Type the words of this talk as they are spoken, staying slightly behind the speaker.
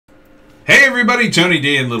Hey everybody, Tony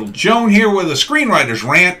D and Little Joan here with a Screenwriter's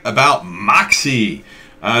Rant about Moxie.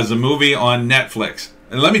 It's a movie on Netflix.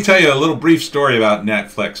 And let me tell you a little brief story about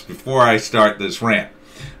Netflix before I start this rant.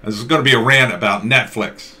 This is going to be a rant about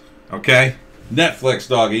Netflix, okay? Netflix,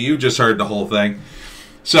 doggy, you just heard the whole thing.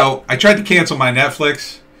 So, I tried to cancel my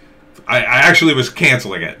Netflix. I actually was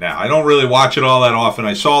canceling it now. I don't really watch it all that often.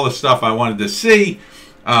 I saw the stuff I wanted to see.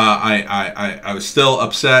 I was still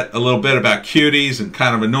upset a little bit about cuties and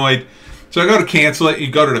kind of annoyed. So I go to cancel it. You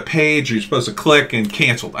go to the page. You're supposed to click and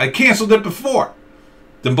cancel. I canceled it before.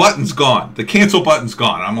 The button's gone. The cancel button's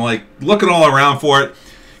gone. I'm like looking all around for it.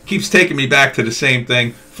 Keeps taking me back to the same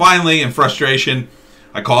thing. Finally, in frustration,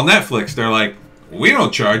 I call Netflix. They're like, we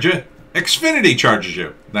don't charge you. Xfinity charges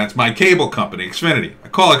you. That's my cable company, Xfinity. I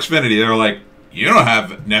call Xfinity. They're like, you don't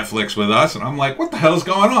have Netflix with us. And I'm like, what the hell's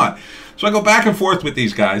going on? So I go back and forth with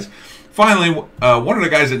these guys. Finally, one of the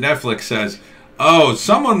guys at Netflix says, oh,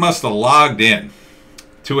 someone must have logged in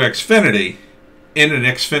to Xfinity in an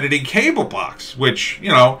Xfinity cable box, which, you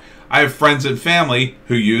know, I have friends and family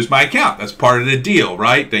who use my account. That's part of the deal,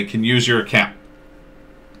 right? They can use your account.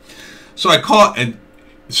 So I call, and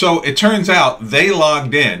so it turns out they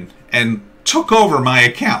logged in and took over my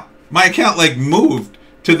account. My account, like, moved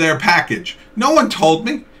to their package. No one told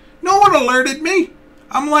me. No one alerted me.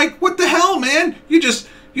 I'm like, what the hell, man? You just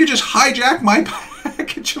hijacked my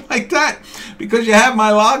package like that because you have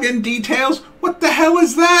my login details? What the hell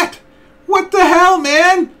is that? What the hell,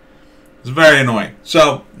 man? It's very annoying.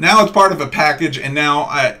 So now it's part of a package, and now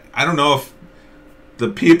I don't know if the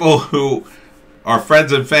people who are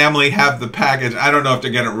friends and family have the package. I don't know if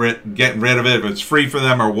they're getting rid of it, if it's free for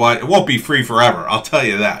them or what. It won't be free forever, I'll tell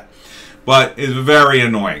you that. But it's very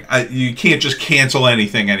annoying. You can't just cancel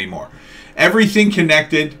anything anymore. Everything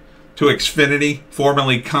connected to Xfinity,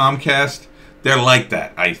 formerly Comcast, they're like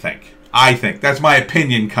that, I think. That's my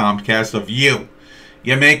opinion, Comcast, of you.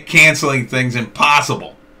 You make canceling things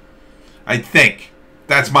impossible. I think.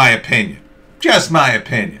 That's my opinion. Just my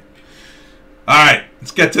opinion. Alright,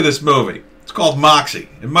 let's get to this movie. It's called Moxie.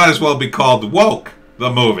 It might as well be called Woke,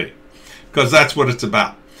 the movie. Because that's what it's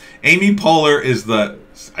about. Amy Poehler is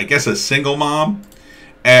I guess a single mom.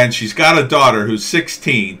 And she's got a daughter who's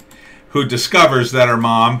 16 who discovers that her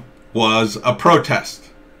mom was a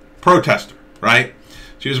protester, right?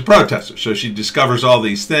 She was a protester. So she discovers all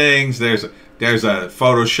these things. There's a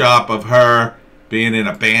Photoshop of her being in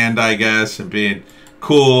a band, I guess, and being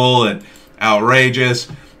cool and outrageous.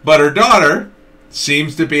 But her daughter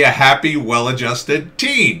seems to be a happy, well-adjusted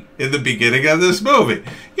teen in the beginning of this movie.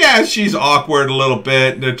 Yeah, she's awkward a little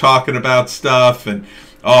bit, and they're talking about stuff, and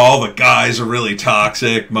all the guys are really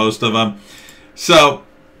toxic, most of them. So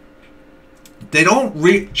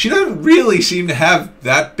she doesn't really seem to have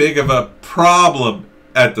that big of a problem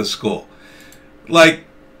at the school. Like,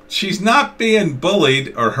 she's not being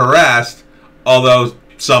bullied or harassed, although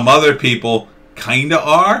some other people kind of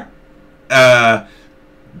are.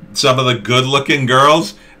 Some of the good-looking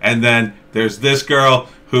girls, and then there's this girl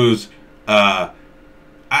who's I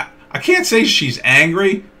can't say she's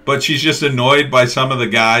angry, but she's just annoyed by some of the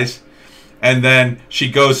guys. And then she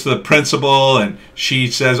goes to the principal and she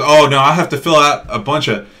says, oh no, I have to fill out a bunch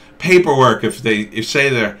of paperwork if say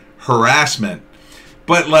they're harassment.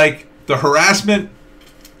 But like the harassment,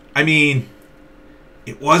 I mean,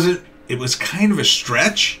 it was kind of a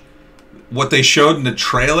stretch what they showed in the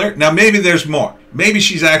trailer. Now maybe there's more. Maybe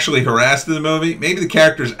she's actually harassed in the movie. Maybe the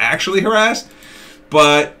character's actually harassed,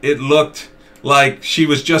 but it looked like she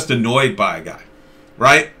was just annoyed by a guy,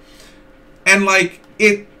 right? And like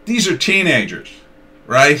these are teenagers,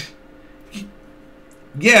 right?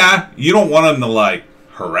 Yeah, you don't want them to like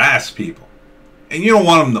harass people, and you don't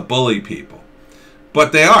want them to bully people,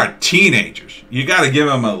 but they are teenagers. You got to give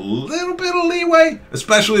them a little bit of leeway,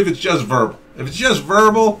 especially if it's just verbal. If it's just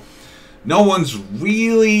verbal, no one's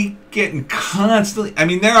really getting constantly. I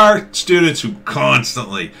mean, there are students who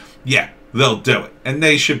constantly, yeah, they'll do it, and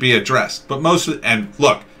they should be addressed. But and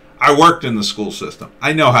look, I worked in the school system.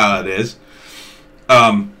 I know how it is.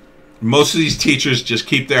 Most of these teachers just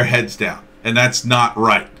keep their heads down, and that's not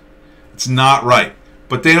right. It's not right.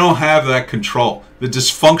 But they don't have that control. The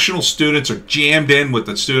dysfunctional students are jammed in with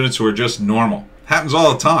the students who are just normal. Happens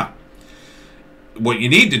all the time. What you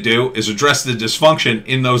need to do is address the dysfunction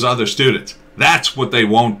in those other students. That's what they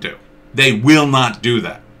won't do. They will not do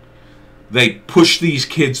that. They push these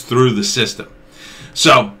kids through the system.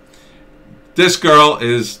 So this girl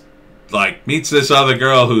is like meets this other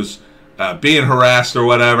girl who's being harassed or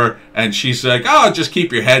whatever, and she's like, oh, just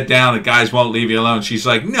keep your head down, the guys won't leave you alone. She's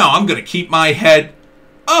like, no, I'm gonna keep my head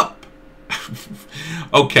up.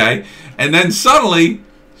 Okay. And then suddenly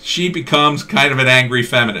she becomes kind of an angry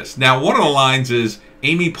feminist. Now, one of the lines is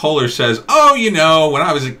Amy Poehler says, "Oh, you know, when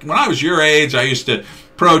I was your age, I used to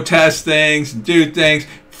protest things, do things,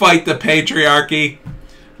 fight the patriarchy."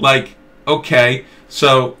 Like, okay,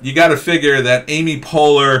 so you got to figure that Amy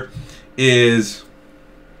Poehler is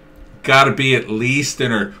got to be at least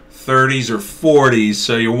in her 30s or 40s.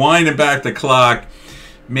 So you're winding back the clock,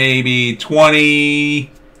 maybe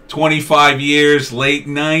 20, 25 years, late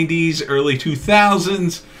 90s, early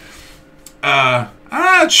 2000s. I'm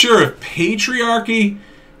not sure if patriarchy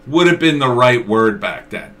would have been the right word back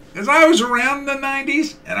then, because I was around in the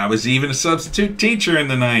 90s, and I was even a substitute teacher in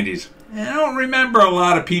the 90s. I don't remember a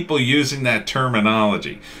lot of people using that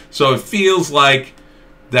terminology. So it feels like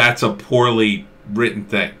that's a poorly written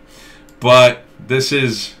thing. But this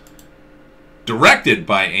is directed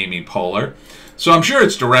by Amy Poehler. So I'm sure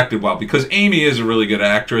it's directed well, because Amy is a really good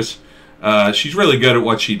actress. She's really good at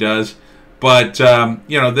what she does. But,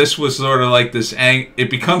 you know, this was sort of like this, it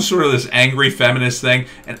becomes sort of this angry feminist thing.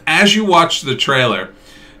 And as you watch the trailer,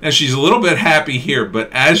 now she's a little bit happy here, but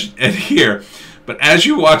as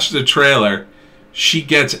you watch the trailer, she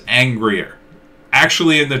gets angrier.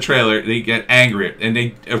 Actually, in the trailer, they get angrier. And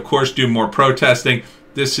they, of course, do more protesting.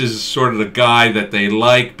 This is sort of the guy that they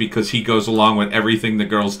like because he goes along with everything the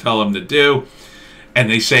girls tell him to do. And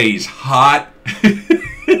they say he's hot.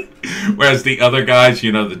 Whereas the other guys,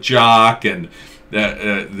 you know, the jock and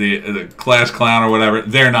the class clown or whatever,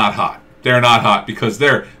 they're not hot. They're not hot because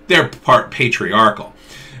they're part patriarchal.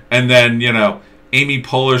 And then, you know, Amy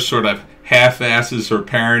Poehler sort of half-asses her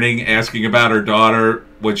parenting, asking about her daughter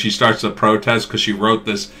when she starts to protest because she wrote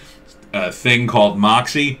this thing called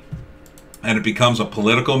Moxie, and it becomes a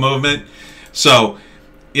political movement. So,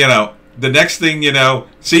 you know, the next thing you know,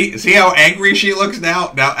 see how angry she looks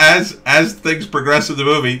now? Now, as things progress in the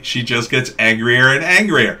movie, she just gets angrier and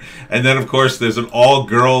angrier. And then, of course, there's an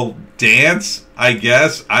all-girl dance, I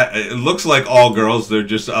guess. It looks like all girls. They're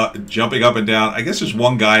just jumping up and down. I guess there's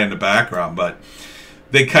one guy in the background, but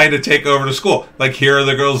they kind of take over the school. Like, here are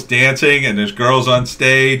the girls dancing, and there's girls on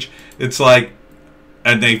stage. It's like,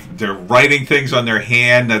 and they're writing things on their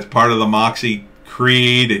hand. That's part of the Moxie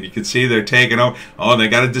creed, and you can see they're taking over. Oh, they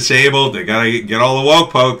got it disabled. They got to get all the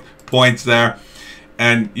woke points there.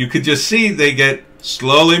 And you could just see they get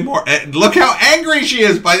slowly more. And look how angry she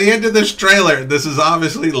is by the end of this trailer. This is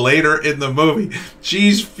obviously later in the movie.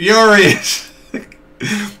 She's furious.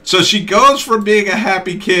 So she goes from being a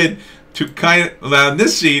happy kid to kind of, now in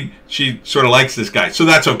this scene, she sort of likes this guy. So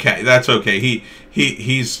that's okay. That's okay.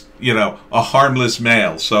 He's, you know, a harmless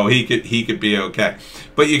male, so he could be okay.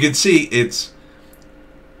 But you can see it's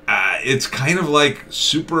kind of like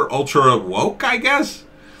super ultra woke, I guess.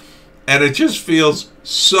 And it just feels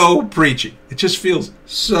so preachy. It just feels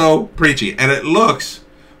so preachy. And it looks,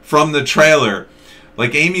 from the trailer,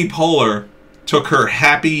 like Amy Poehler took her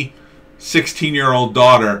happy 16-year-old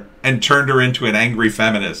daughter and turned her into an angry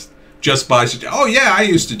feminist. Just by saying, oh yeah, I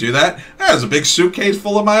used to do that. There's a big suitcase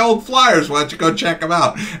full of my old flyers. Why don't you go check them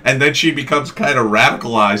out? And then she becomes kind of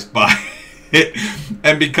radicalized by it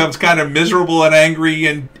and becomes kind of miserable and angry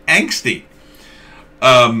and angsty.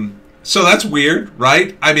 So that's weird,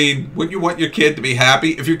 right? I mean, wouldn't you want your kid to be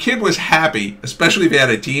happy? If your kid was happy, especially if you had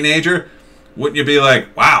a teenager, wouldn't you be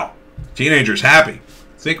like, wow, teenager's happy.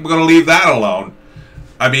 Think we're going to leave that alone?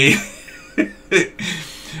 I mean,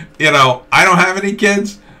 you know, I don't have any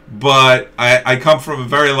kids, but I come from a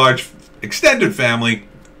very large extended family,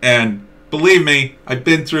 and believe me, I've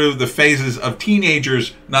been through the phases of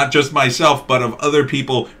teenagers, not just myself, but of other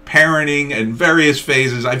people parenting and various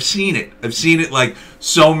phases. I've seen it. I've seen it like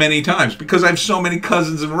so many times because I have so many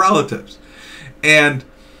cousins and relatives. And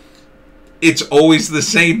it's always the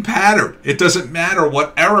same pattern. It doesn't matter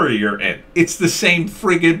what era you're in. It's the same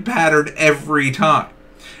friggin' pattern every time.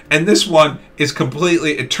 And this one is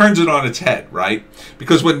completely, it turns it on its head, right?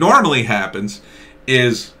 Because what normally happens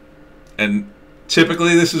is, and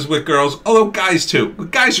typically this is with girls, although guys too.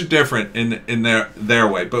 Guys are different in their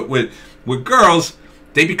way. But with girls,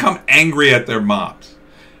 they become angry at their moms.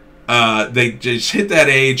 They just hit that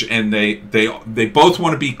age and they both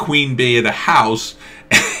want to be queen bee of the house.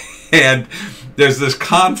 And there's this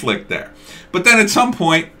conflict there. But then at some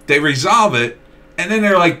point, they resolve it, and then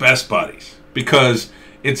they're like best buddies. Because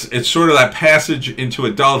it's sort of that passage into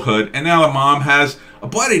adulthood, and now a mom has a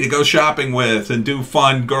buddy to go shopping with and do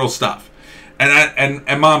fun girl stuff.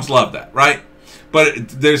 And moms love that, right? But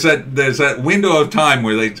there's that window of time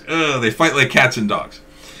where they fight like cats and dogs.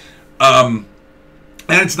 And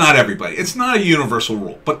And it's not everybody. It's not a universal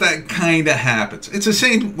rule, but that kind of happens. It's the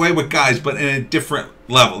same way with guys, but in a different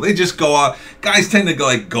level. They just go off. Guys tend to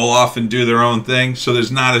go off and do their own thing, so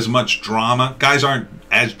there's not as much drama. Guys aren't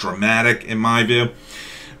as dramatic, in my view.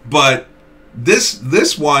 But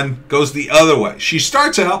this one goes the other way. She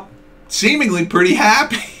starts out seemingly pretty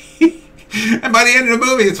happy. And by the end of the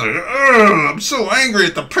movie, it's like, I'm so angry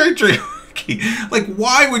at the patriarchy. Like,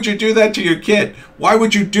 why would you do that to your kid? Why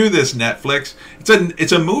would you do this, Netflix?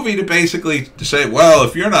 It's a movie to basically say, well,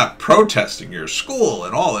 if you're not protesting your school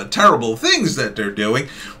and all the terrible things that they're doing,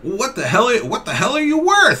 what the hell are you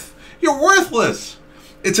worth? You're worthless.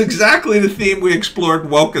 It's exactly the theme we explored in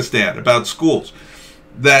Wokistan about schools.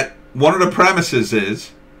 That one of the premises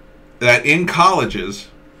is that in colleges,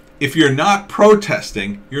 if you're not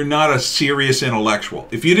protesting, you're not a serious intellectual.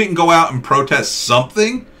 If you didn't go out and protest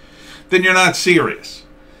something, then you're not serious.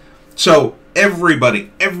 So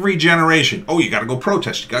everybody, every generation, oh, you got to go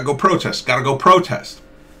protest, you got to go protest, got to go protest.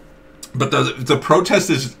 But the protest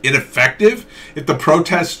is ineffective. If the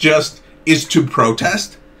protest just is to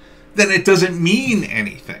protest, then it doesn't mean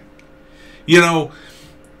anything. You know,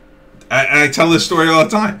 I tell this story all the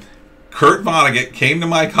time. Kurt Vonnegut came to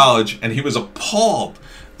my college, and he was appalled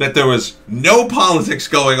that there was no politics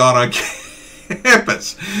going on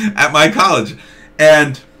campus at my college.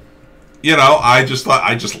 And you know, I just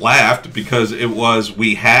laughed because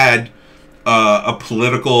we had a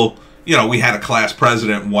political, you know, we had a class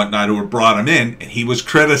president and whatnot who had brought him in, and he was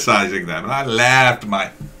criticizing them. And I laughed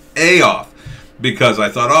my A off because I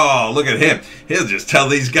thought, oh, look at him. He'll just tell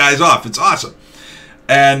these guys off. It's awesome.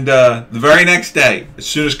 And the very next day, as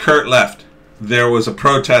soon as Kurt left, there was a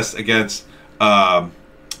protest against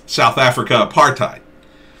South Africa apartheid.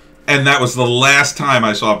 And that was the last time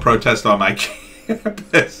I saw a protest on my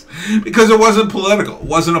campus, because it wasn't political. It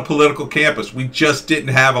wasn't a political campus. We just didn't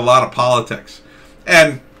have a lot of politics.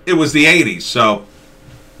 And it was the 80s, so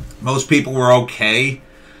most people were okay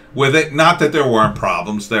with it. Not that there weren't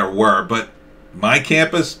problems, there were, but my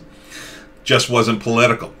campus just wasn't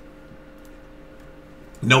political.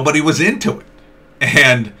 Nobody was into it.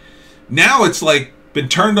 And now it's like been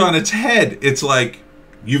turned on its head. It's like,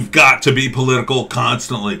 you've got to be political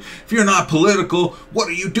constantly. If you're not political, what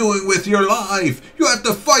are you doing with your life? You have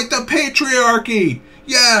to fight the patriarchy.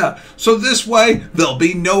 Yeah, so this way there'll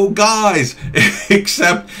be no guys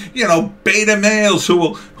except, you know, beta males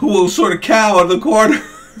who will sort of cower the corner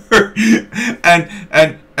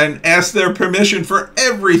and ask their permission for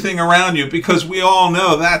everything around you, because we all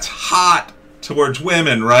know that's hot towards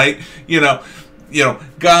women, right? You know,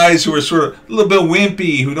 guys who are sort of a little bit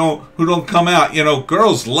wimpy, who don't come out. You know,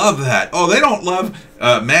 girls love that. Oh, they don't love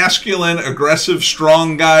masculine, aggressive,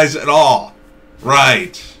 strong guys at all.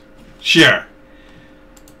 Right. Sure.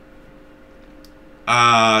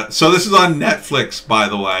 So this is on Netflix, by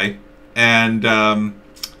the way. And,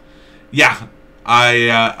 yeah,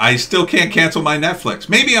 I still can't cancel my Netflix.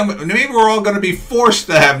 Maybe we're all going to be forced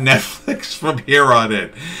to have Netflix from here on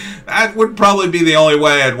in. That would probably be the only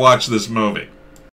way I'd watch this movie.